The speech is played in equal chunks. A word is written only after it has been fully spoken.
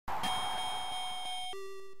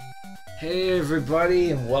Hey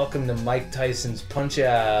everybody, and welcome to Mike Tyson's Punch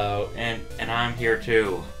Out. And I'm here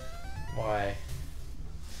too. Why?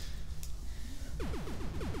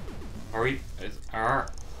 Are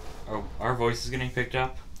our voices getting picked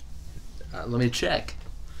up? Let me check.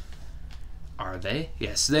 Are they?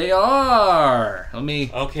 Yes, they are. Let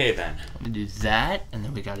me Okay then. do that, and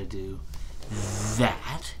then we gotta do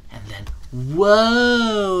that, and then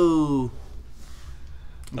whoa.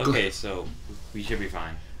 Okay, so we should be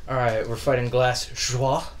fine. All right, we're fighting Glass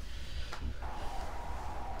Joie.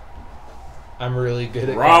 I'm really good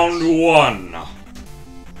at Round glass. 1.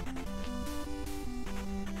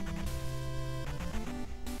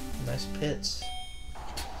 Nice pits.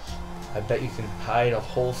 I bet you can hide a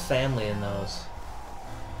whole family in those.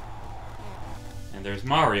 And there's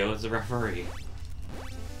Mario as the referee.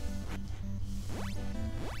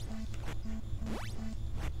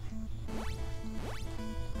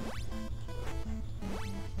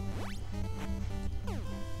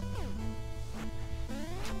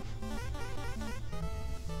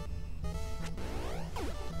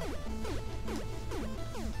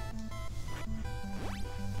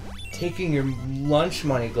 Taking your lunch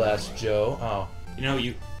money, Glass Joe. Oh. You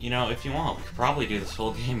know, if you want, we could probably do this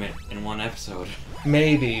whole game in one episode.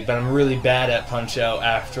 Maybe, but I'm really bad at Punch Out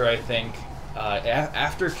after, I think,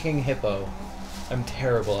 after King Hippo. I'm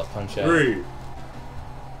terrible at Punch Out. 3.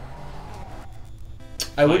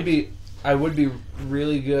 I would be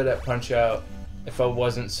really good at Punch Out if I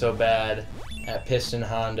wasn't so bad at Piston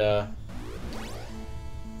Honda.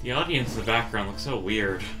 The audience in the background looks so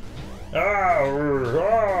weird.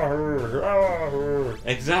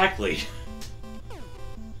 Exactly.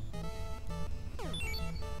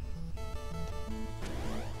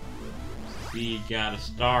 We got a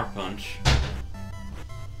star punch.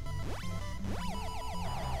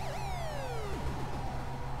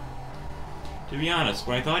 To be honest,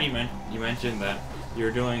 when I thought you mentioned that you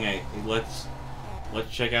were doing a let's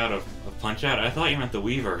check out of Punch Out, I thought you meant the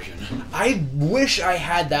Wii version. I wish I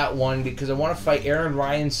had that one because I want to fight Aaron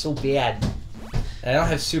Ryan so bad. And I don't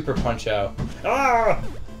have Super Punch Out. Ah!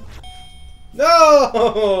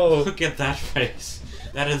 No! Look at that face.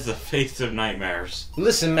 That is the face of nightmares.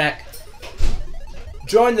 Listen, Mac.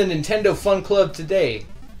 Join the Nintendo Fun Club today.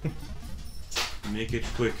 Make it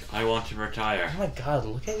quick. I want to retire. Oh my god,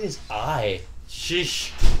 look at his eye.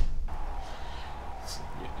 Sheesh.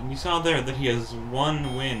 And you saw there that he has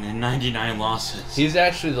 1 win and 99 losses. He's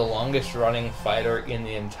actually the longest running fighter in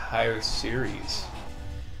the entire series.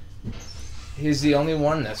 He's the only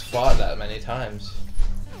one that's fought that many times.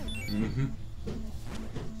 Mm-hmm.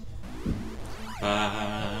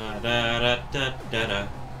 Da-da-da-da-da.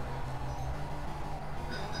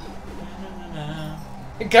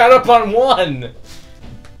 He got up on 1!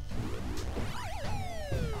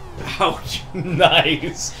 Ouch.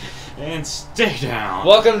 Nice! And stay down.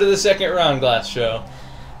 Welcome to the second round, Glass Show.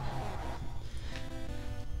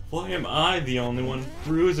 Why am I the only one with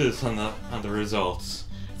bruises on the results?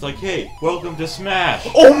 It's like, hey, welcome to Smash.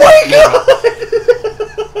 Oh my god!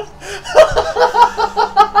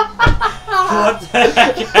 What the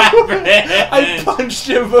heck happened? I punched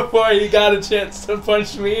him before he got a chance to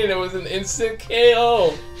punch me, and it was an instant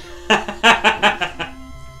KO.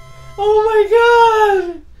 Oh my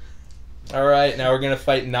god! Alright, now we're gonna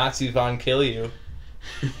fight Nazi Von Kill You.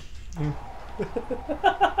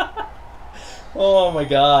 Oh my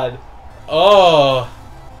god. Oh.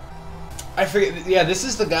 I forget. Yeah, this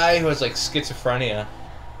is the guy who has like schizophrenia,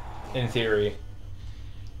 in theory.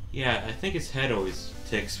 Yeah, I think his head always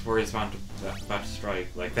ticks before he's about to strike,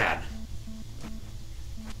 like that.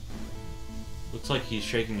 Looks like he's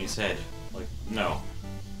shaking his head. Like, no.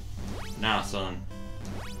 Nah, son.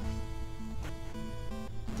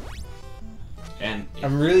 And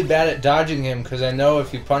I'm really bad at dodging him because I know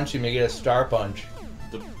if you punch him, you get a star punch.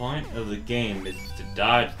 the point of the game is to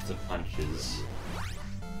dodge the punches.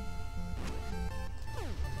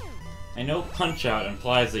 I know Punch Out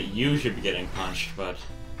implies that you should be getting punched, but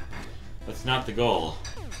that's not the goal.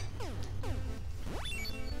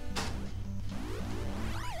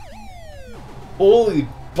 Holy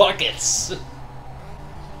buckets!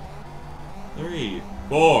 3,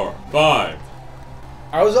 4, 5.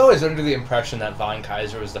 I was always under the impression that Von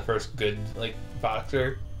Kaiser was the first good, like,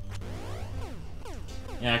 boxer.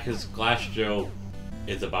 Yeah, because Glass Joe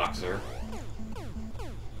is a boxer.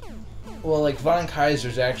 Well, like, Von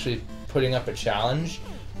Kaiser's actually putting up a challenge,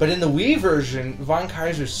 but in the Wii version, Von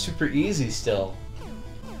Kaiser's super easy still.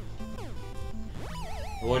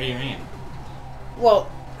 What do you mean?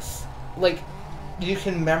 Well, like, you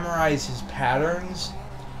can memorize his patterns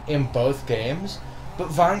in both games, but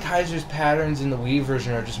Von Kaiser's patterns in the Wii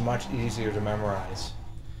version are just much easier to memorize.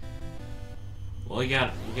 Well, you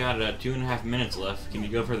got 2.5 minutes left. Can you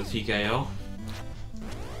go for the TKO?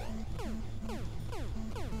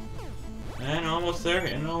 And almost there,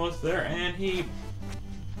 and he...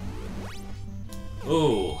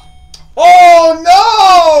 Ooh.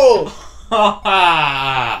 Oh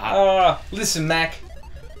no! Listen, Mac.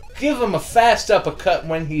 Give him a fast uppercut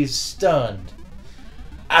when he's stunned.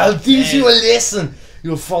 I'll teach you a lesson.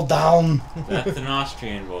 You'll fall down. That's an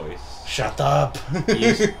Austrian voice. Shut up.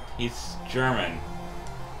 He's German.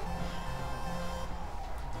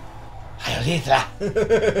 Heil Hitler.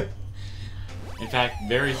 In fact,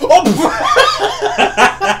 very... Oh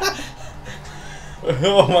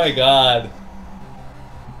my god.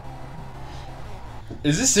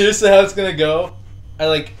 Is this seriously how it's gonna go? I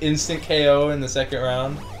like instant KO in the second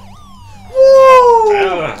round.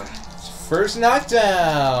 Woo! First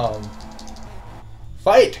knockdown.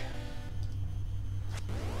 Fight.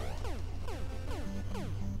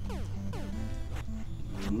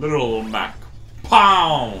 Little Mac.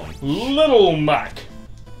 Pound! Little Mac.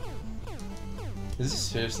 Is this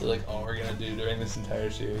seriously like all we're gonna do during this entire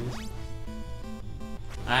series?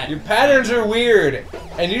 Your patterns are weird,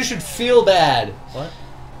 and you should feel bad. What?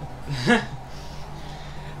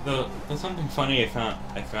 the something funny I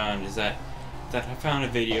found is that I found a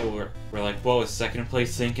video where like what was second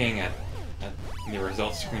place thinking at the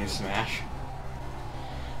results screen of Smash.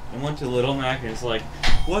 I went to Little Mac and it's like,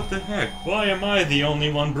 what the heck? Why am I the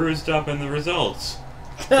only one bruised up in the results?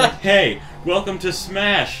 Like, hey, welcome to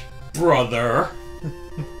Smash, brother.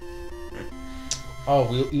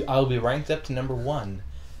 Oh, I'll be ranked up to number 1,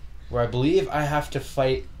 where I believe I have to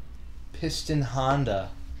fight Piston Honda.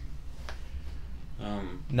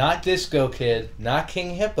 Not Disco Kid, not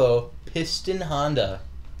King Hippo, Piston Honda.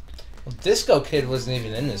 Well, Disco Kid wasn't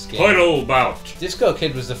even in this game. Final bout. Disco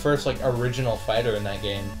Kid was the first like original fighter in that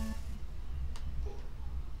game.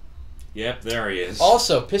 Yep, there he is.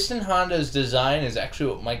 Also, Piston Honda's design is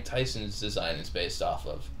actually what Mike Tyson's design is based off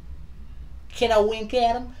of. Can I wink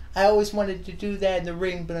at him? I always wanted to do that in the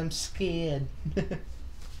ring, but I'm scared.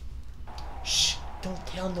 Shh, don't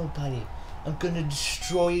tell nobody. I'm gonna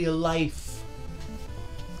destroy your life.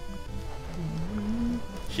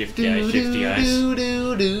 Shifty eyes, shifty eyes. Do,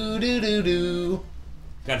 do, do, do, do, do.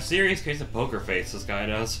 Got a serious case of poker face, this guy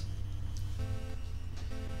does.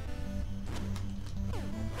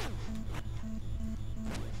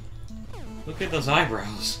 Look at those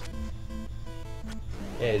eyebrows.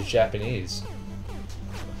 Yeah, it's Japanese.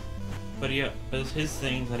 But it's his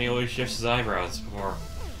thing that he always shifts his eyebrows before.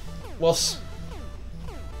 Well,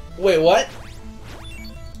 wait, what?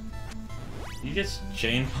 You just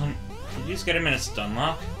chain punch. Did you just get him in a stun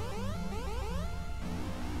lock?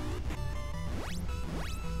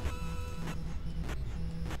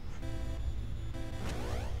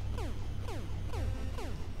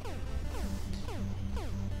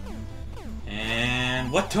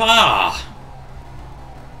 And what?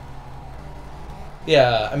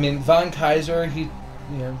 Yeah, I mean, Von Kaiser, he,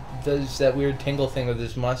 does that weird tingle thing with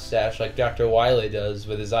his mustache like Dr. Wily does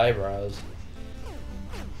with his eyebrows.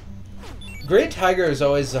 Great Tiger is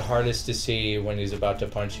always the hardest to see when he's about to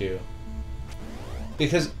punch you.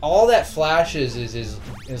 Because all that flashes is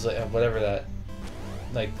like, whatever that,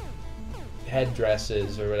 like, headdress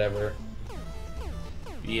is or whatever.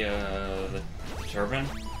 The turban?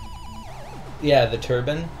 Yeah, the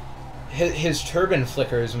turban. His turban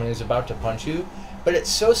flickers when he's about to punch you, but it's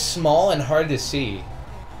so small and hard to see.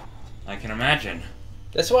 I can imagine.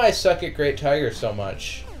 That's why I suck at Great Tiger so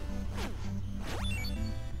much.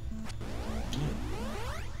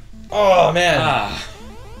 Oh, man.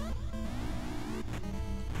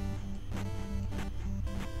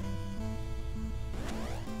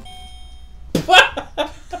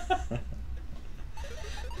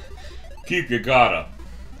 Keep your guard up.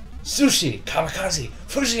 Sushi, kamikaze,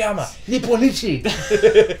 Fujiyama, Nipponichi.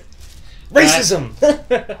 Racism.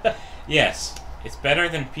 Yes, it's better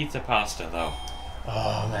than pizza pasta, though.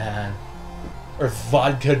 Oh, man. Or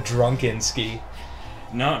vodka drunkenski.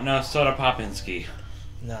 No, soda popinski.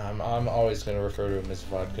 No, I'm always going to refer to him as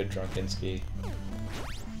vodka drunkenski.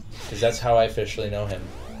 Because that's how I officially know him.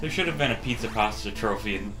 There should have been a pizza pasta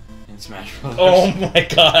trophy in Smash Bros. Oh my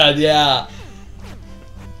god, yeah.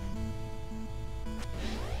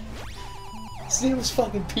 His name was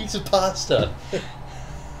fucking Pizza Pasta.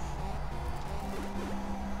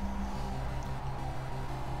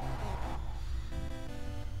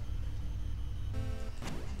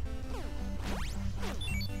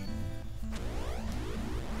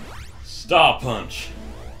 Star Punch.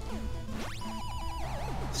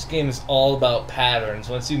 This game is all about patterns.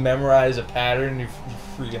 Once you memorize a pattern, you're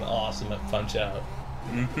freaking awesome at Punch-Out.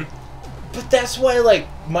 Mm-hmm. But that's why, like,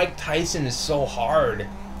 Mike Tyson is so hard.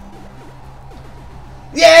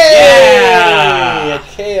 Yay! Yeah! A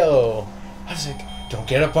KO. I was like, don't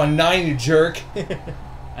get up on 9, you jerk.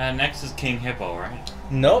 Next is King Hippo, right?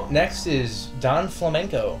 Nope, next is Don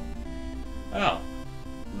Flamenco. Oh.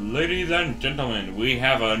 Ladies and gentlemen, we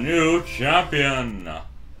have a new champion.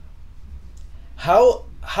 How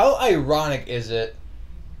ironic is it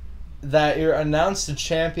that you're announced a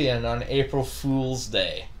champion on April Fool's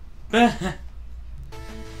Day? Nice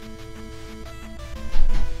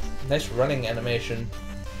running animation.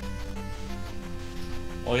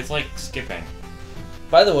 Well, it's like skipping.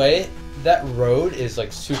 By the way, that road is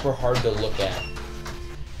like super hard to look at.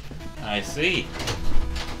 I see.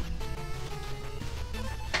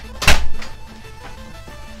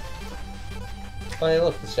 Oh, hey,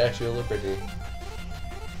 look, the Statue of Liberty.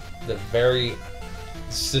 The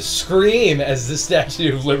scream as the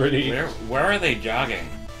Statue of Liberty. Where are they jogging?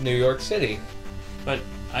 New York City. But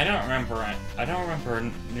I don't remember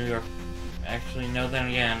New York. Actually, no. Then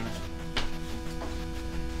again,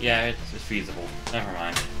 yeah, it's feasible. Never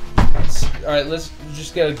mind. All right, let's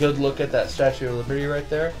just get a good look at that Statue of Liberty right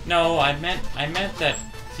there. No, I meant that.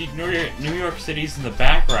 See, New York City's in the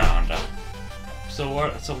background. So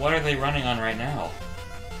what are they running on right now?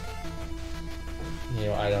 You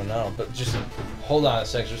know, I don't know, but just hold on a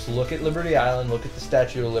sec. Just look at Liberty Island. Look at the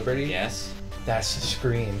Statue of Liberty. Yes. That's the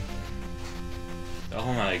scream.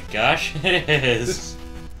 Oh my gosh, it is.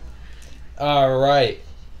 All right,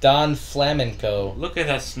 Don Flamenco. Look at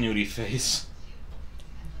that snooty face.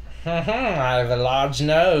 I have a large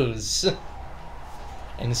nose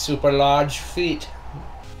and super large feet.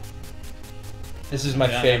 This is my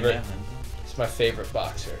favorite. It's my favorite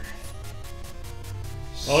boxer.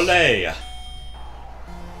 Olé!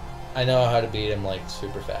 I know how to beat him like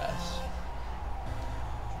super fast.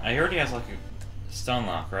 I heard he has like a stun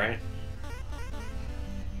lock, right?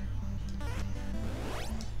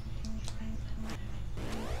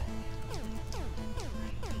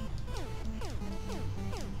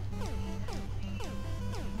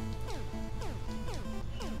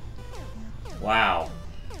 Wow.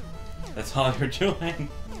 That's all you're doing?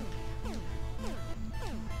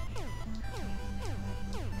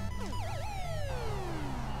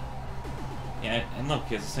 Yeah, and look,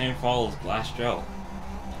 he has the same fall as Glass Joe.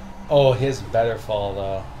 Oh, his better fall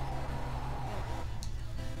though.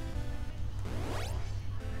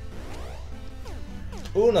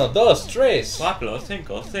 Uno, dos, tres. 4, 5, 6,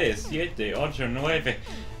 7, 8,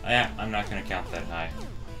 9. I'm not gonna count that high.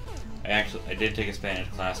 I did take a Spanish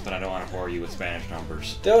class, but I don't want to bore you with Spanish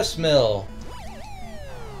numbers. Dos mil.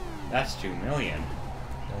 That's 2 million.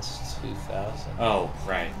 That's 2,000. Oh,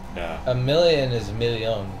 right. Duh. A million is a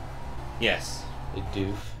million. Yes. You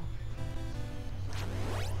doof.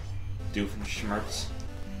 Doofenshmirtz.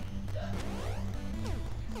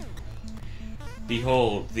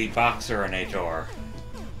 Behold the Boxerinator.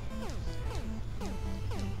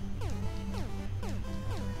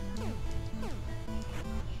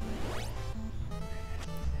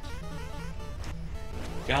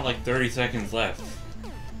 Got like 30 seconds left.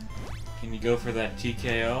 Can you go for that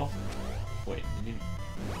TKO? Wait, did you...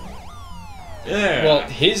 Yeah. Well,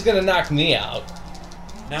 he's gonna knock me out.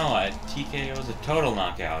 No, a TKO is a total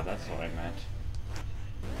knockout. That's what I meant.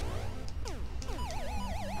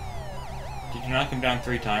 Did you knock him down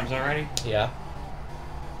 3 times already? Yeah.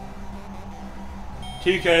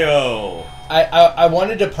 TKO. I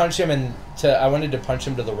wanted to punch him I wanted to punch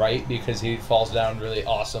him to the right because he falls down really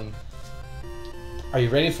awesome. Are you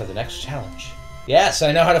ready for the next challenge? Yes,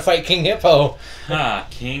 I know how to fight King Hippo. Ha,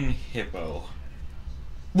 King Hippo.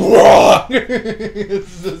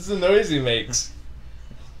 That's the noise he makes.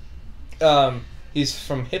 He's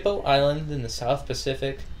from Hippo Island in the South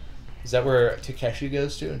Pacific. Is that where Takeshi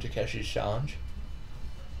goes to in Takeshi's Challenge?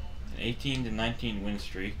 An 18 to 19 win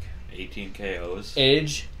streak, 18 KOs.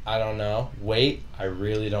 Age? I don't know. Weight? I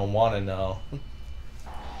really don't want to know.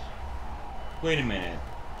 Wait a minute.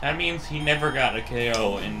 That means he never got a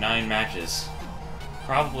KO in 9 matches.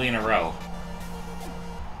 Probably in a row.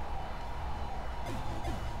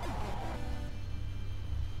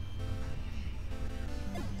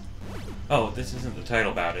 Oh, this isn't the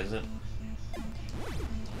title bout, is it?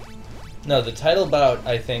 No, the title bout,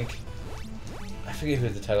 I think... I forget who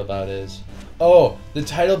the title bout is. Oh, the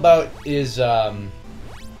title bout is,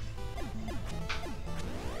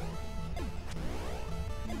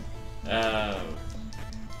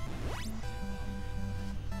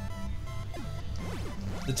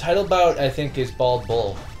 The title bout, I think, is Bald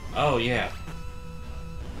Bull. Oh, yeah.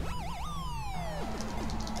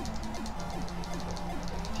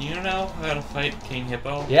 Do you know how to fight King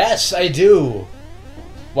Hippo? Yes, I do!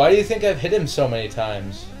 Why do you think I've hit him so many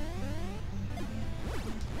times?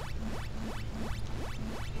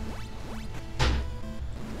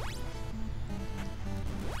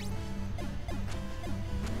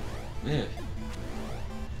 Ugh.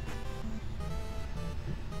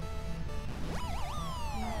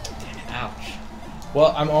 Ouch.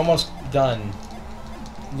 Well, I'm almost done.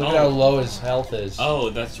 Look at how low his health is. Oh,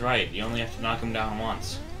 that's right. You only have to knock him down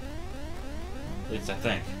once. At least I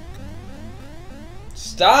think.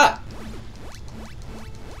 Stop!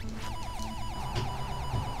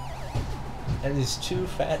 And he's too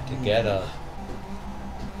fat to get up.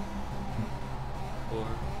 4,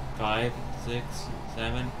 5, 6,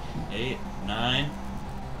 7, 8, 9.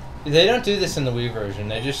 They don't do this in the Wii version.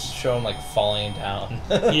 They just show him like falling down.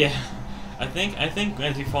 Yeah. I think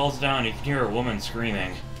as he falls down, you can hear a woman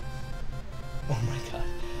screaming. Oh my god.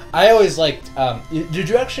 I always liked... did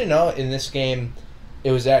you actually know in this game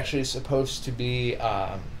it was actually supposed to be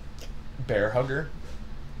Bear Hugger?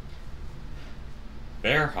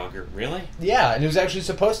 Bear Hugger? Really? Yeah, and he was actually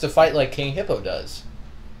supposed to fight like King Hippo does.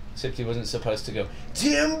 Except he wasn't supposed to go,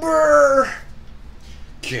 Timber!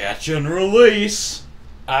 Catch and release!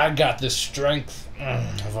 I got the strength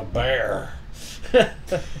of a bear.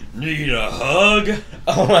 Need a hug?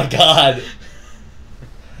 Oh my god.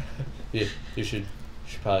 You should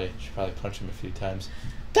probably punch him a few times.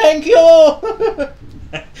 Thank you!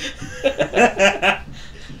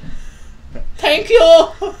 Thank you!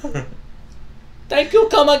 Thank you,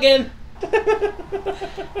 come again!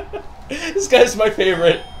 This guy's my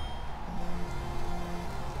favorite.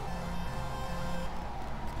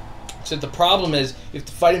 So the problem is, you have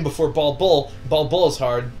to fight him before Bald Bull. Bald Bull is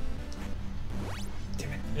hard.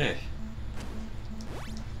 Damn it.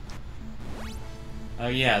 Oh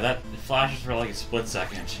yeah, that flashes for like a split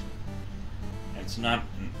second. It's not,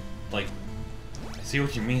 like... I see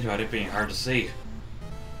what you mean about it being hard to see.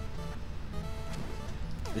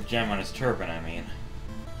 The gem on his turban, I mean.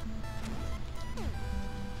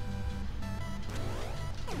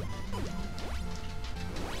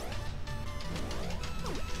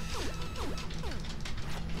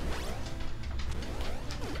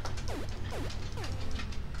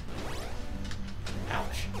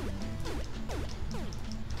 Ouch.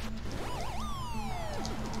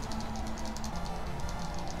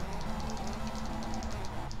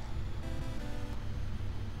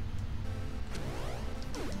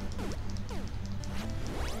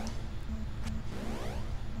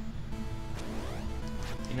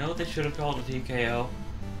 You know what they should have called a TKO?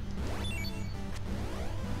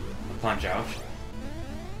 A punch out.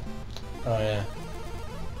 Oh yeah.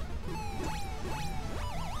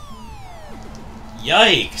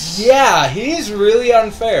 Yikes! Yeah, he's really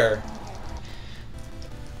unfair.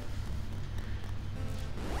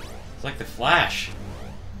 It's like the Flash.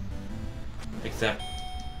 Except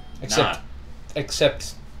not.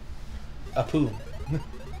 Except Apu.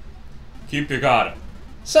 Keep your guard.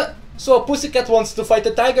 So a pussycat wants to fight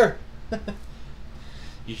a tiger.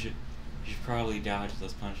 You should probably dodge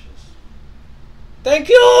those punches. Thank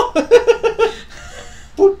you.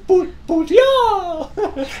 Boot boot boot yeah.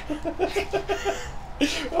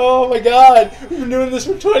 Oh my god, we've been doing this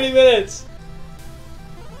for 20 minutes.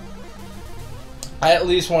 I at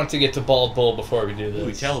least want to get to Bald Bull before we do this. Ooh,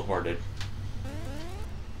 we teleported.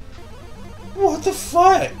 What the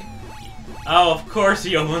fuck? Oh, of course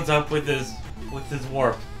he opens up with his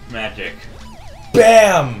warp magic.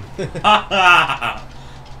 Bam!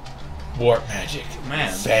 Warp magic.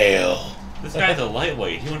 Man. Fail. This guy's a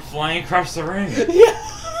lightweight. He went flying across the ring. Yeah.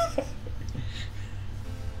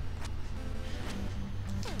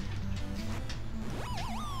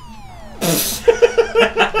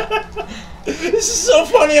 This is so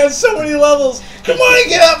funny on so many levels. Come on,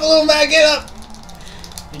 get up, little man, get up.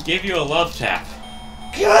 He gave you a love tap.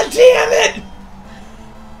 God damn it!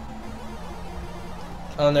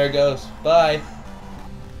 Oh, and there it goes. Bye.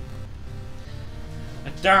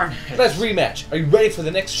 Darn. Let's rematch. Are you ready for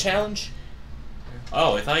the next challenge?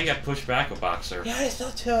 Oh, I thought you got pushed back a boxer. Yeah, I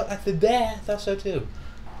thought so. I thought so too.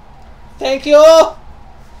 Thank you.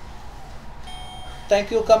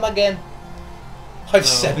 Thank you. Come again. I have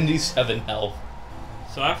 77 health.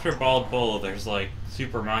 So after Bald Bull, there's like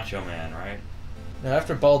Super Macho Man, right? Now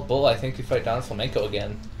after Bald Bull, I think you fight Don Flamenco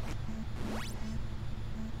again.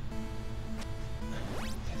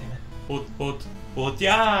 But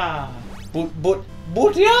yeah.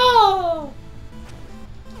 But yeah.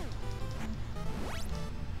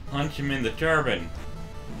 Punch him in the turban.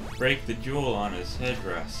 Break the jewel on his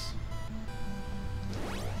headdress.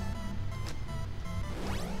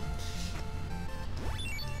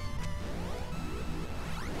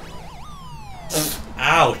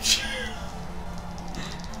 Ouch!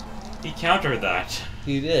 He countered that.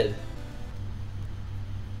 He did.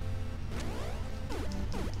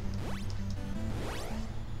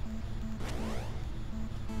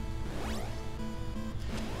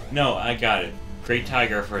 No, I got it. Great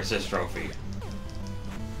Tiger for assist trophy.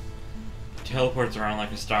 Teleports around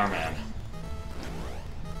like a Starman.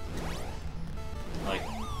 Like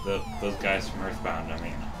those guys from Earthbound, I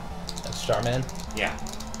mean. Like Starman? Yeah.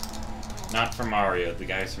 Not from Mario, the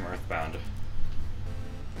guys from Earthbound.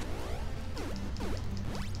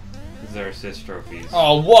 These are assist trophies.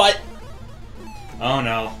 Oh, what? Oh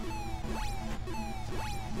no.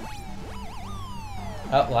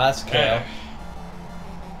 Last KO.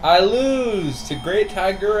 I lose to Great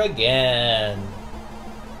Tiger again.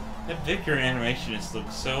 That victory animation just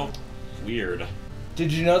looks so weird.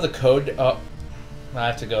 Did you know the code? Oh, I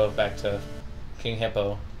have to go back to King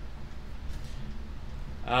Hippo.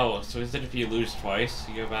 Oh, so is it if you lose twice,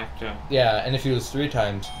 you go back to... Yeah, and if you lose 3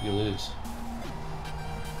 times, you lose.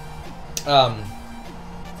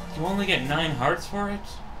 You only get 9 hearts for it?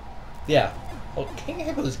 Yeah. Well, King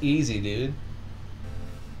Hippo's easy, dude.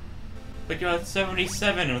 But you got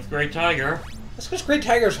 77 with Great Tiger. That's because Great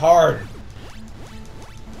Tiger's hard.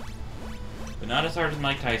 But not as hard as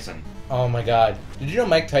Mike Tyson. Oh my god. Did you know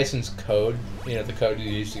Mike Tyson's code, you know, the code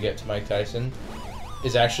you used to get to Mike Tyson,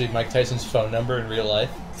 is actually Mike Tyson's phone number in real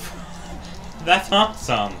life? That's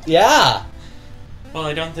awesome! Yeah! Well,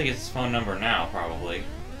 I don't think it's his phone number now, probably.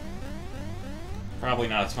 Probably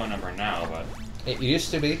not his phone number now, but... It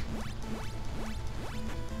used to be.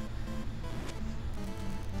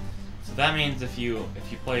 So that means if you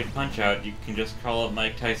played Punch-Out, you can just call up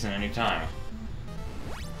Mike Tyson anytime.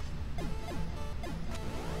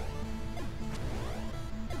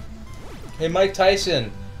 Hey Mike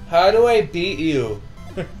Tyson, how do I beat you?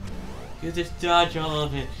 You just dodge all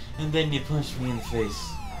of it, and then you punch me in the face.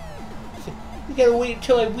 You gotta wait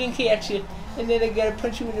until I wink at you, and then I gotta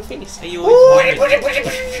punch you in the face. You always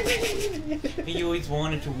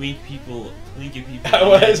wanted to wink at people. I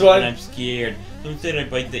always wanted. And I'm scared. So instead, I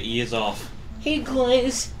bite the ears off. Hey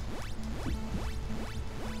guys.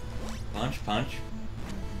 Punch, punch.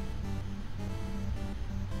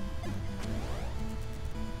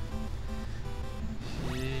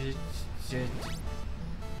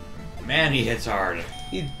 Man, he hits hard.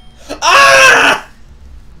 Ah!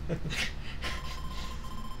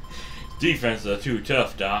 Defense is too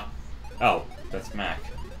tough, Doc. Oh, that's Mac.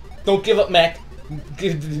 Don't give up, Mac.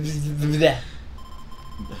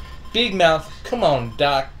 Big mouth. Come on,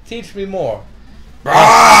 Doc. Teach me more.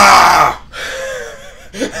 That's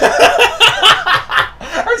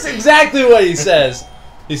exactly what he says.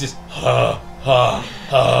 He says, ha, ha,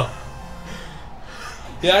 ha.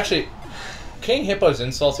 Yeah, actually, King Hippo's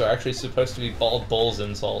insults are actually supposed to be Bald Bull's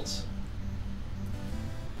insults.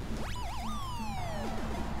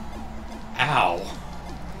 Ow.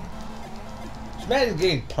 Just imagine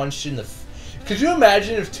getting punched in the... Could you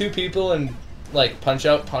imagine if 2 people in, like,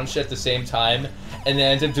 Punch-Out punched at the same time and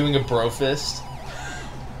then end up doing a bro fist?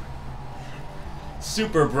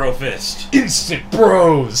 Super bro fist. Instant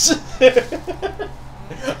bros!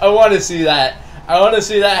 I want to see that. I want to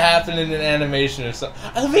see that happen in an animation or something.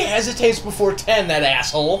 I love he hesitates before 10, that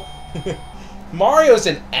asshole. Mario's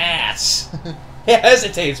an ass. He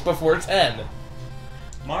hesitates before 10.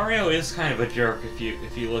 Mario is kind of a jerk if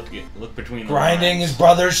you look between the Grinding lines. his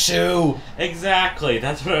brother's shoe. Exactly,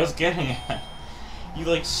 that's what I was getting at. You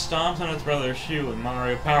like stomped on his brother's shoe in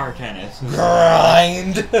Mario Power Tennis.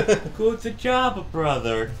 Grind. Good job,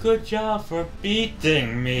 brother. Good job for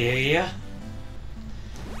beating me.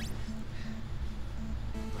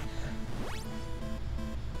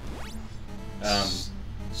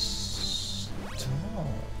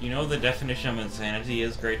 You know the definition of insanity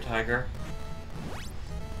is, Great Tiger?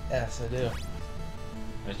 Yes, I do.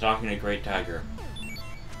 I was talking to Great Tiger.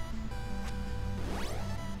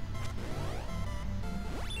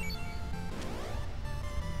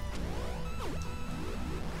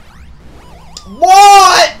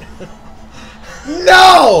 What?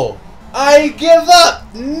 No! I give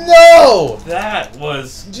up! No! That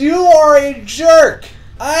was... You are a jerk!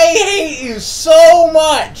 I hate you so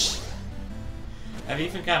much! Have you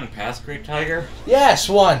even gotten past Great Tiger? Yes,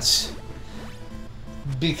 once.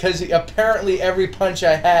 Because apparently every punch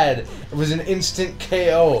I had was an instant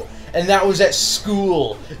KO. And that was at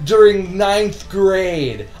school, during 9th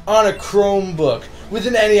grade, on a Chromebook, with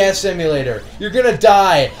an NES emulator. You're gonna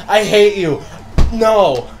die. I hate you.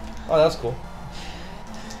 No. Oh, that's cool.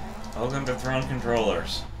 Welcome to Throne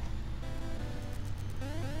Controllers.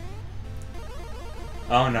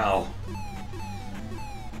 Oh no.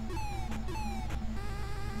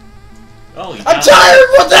 Oh, I'm tired!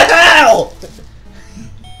 What the hell?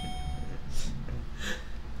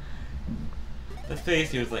 The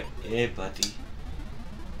face, he was like, "Hey, buddy.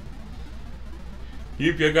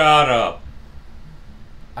 Keep your guard up."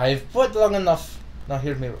 I've put long enough. Now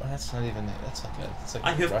hear me. That's not even. That's like a. It's like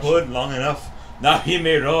I have Russian. put long enough. Now hear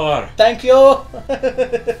me roar. Thank you.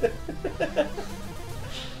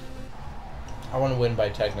 I want to win by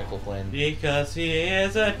technical win. Because he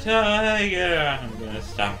is a tiger. I'm gonna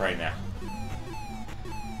stop right now.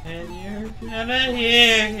 And you're gonna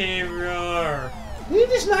hear him roar. Did you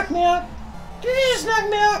just knock me out? Did you just knock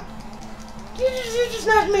me out? Did you just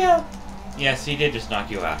knock me out? Yes, he did just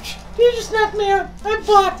knock you out. Did you just knock me out? I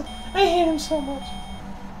blocked. I hate him so much.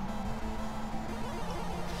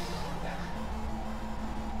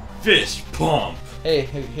 Fist pump. Hey,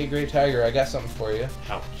 Great Tiger, I got something for you.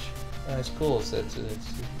 Ouch. It's cool. It's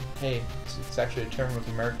actually a term of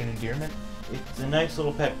American endearment. It's a nice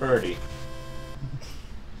little pet birdie.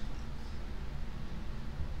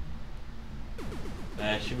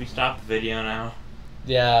 Should we stop the video now?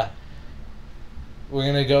 Yeah. We're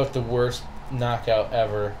gonna go with the worst knockout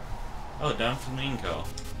ever. Oh, Don Flamingo.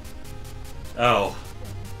 Oh.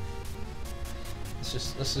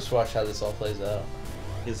 Let's just watch how this all plays out.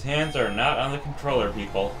 His hands are not on the controller,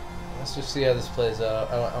 people. Let's just see how this plays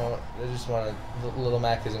out. I just want to. Little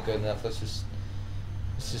Mac isn't good enough. Let's just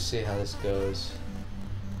see how this goes.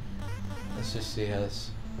 Let's just see how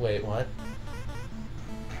this. Wait, what?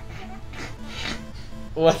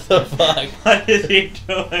 What the fuck? What is he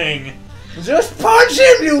doing? Just punch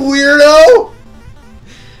him, you weirdo!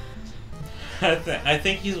 I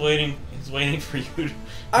think he's waiting. He's waiting for you.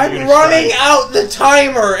 I'm running out the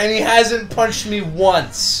timer, and he hasn't punched me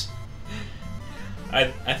once.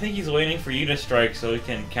 I think he's waiting for you to strike so he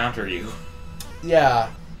can counter you. Yeah,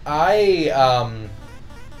 I'm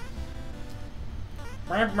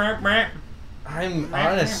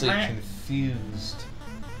honestly confused.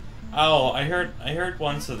 Oh, I heard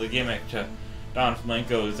once of the gimmick to Don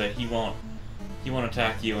Flamingo is that he won't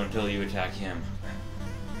attack you until you attack him.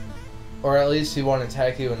 Or at least he won't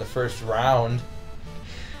attack you in the first round.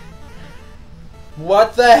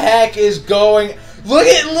 What the heck is going? Look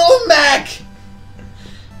at Little Mac!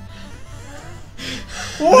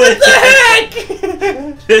 What the heck?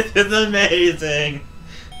 This is amazing.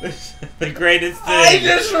 This is the greatest thing. I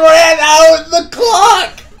just ran out the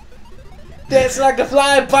clock! Dance like a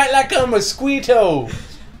fly, bite like a mosquito.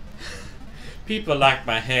 People like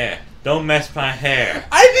my hair. Don't mess my hair.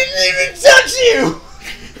 I didn't even touch you!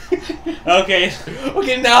 Okay.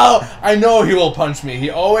 Okay, now I know he will punch me. He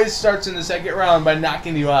always starts in the second round by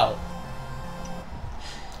knocking you out.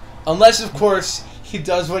 Unless, of course, he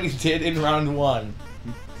does what he did in round 1.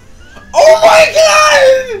 Oh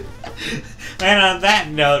my god! And on that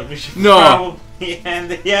note, we should probably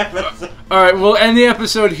end the episode. Alright, we'll end the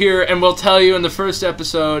episode here, and we'll tell you in the first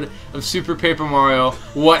episode of Super Paper Mario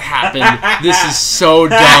what happened. This is so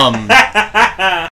dumb.